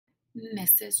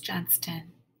Mrs.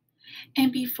 Johnston.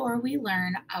 And before we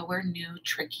learn our new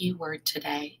tricky word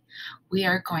today, we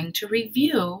are going to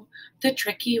review the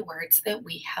tricky words that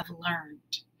we have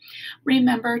learned.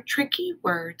 Remember, tricky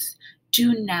words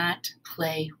do not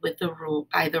play with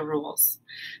by the rules.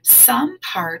 Some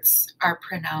parts are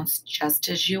pronounced just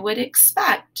as you would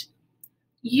expect.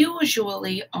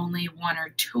 Usually only one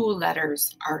or two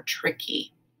letters are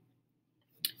tricky.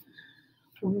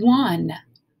 One,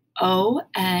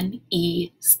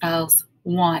 O-N-E spells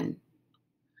one.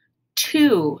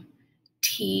 Two,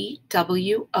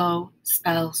 T-W-O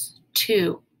spells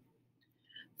two.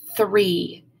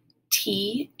 Three,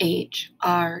 T-H-R-E-E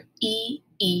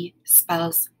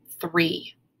spells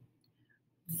three.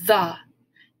 The,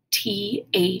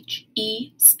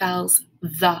 T-H-E spells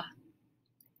the.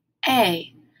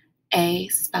 A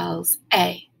spells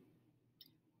A.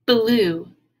 Blue,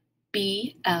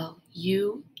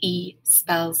 B-L-U-E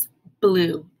spells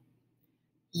blue.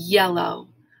 Yellow,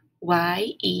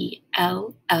 Y-E-L-L-O-W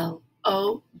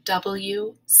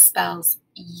spells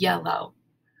yellow.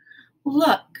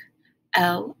 Look,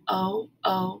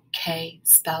 L-O-O-K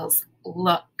spells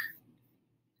look.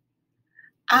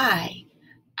 I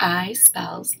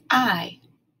spells I.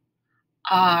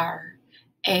 R,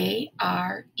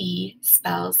 A-R-E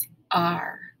spells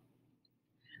R.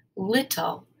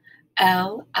 Little,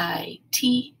 L-I-T-T-L-E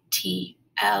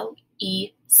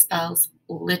spells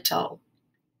little.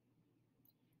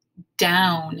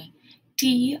 Down,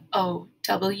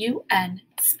 D-O-W-N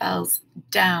spells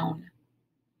down.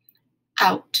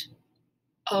 Out,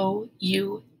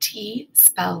 O-U-T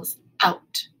spells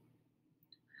out.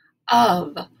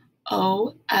 Of,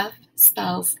 O-F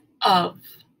spells of.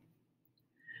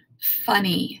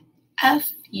 Funny,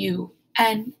 F-U-N-N-Y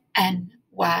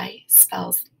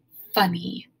spells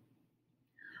funny.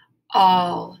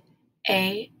 All,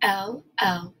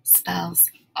 A-L-L spells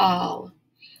all.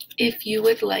 If you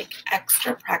would like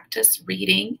extra practice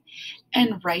reading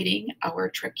and writing our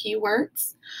tricky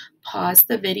words, pause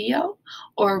the video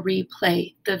or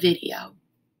replay the video.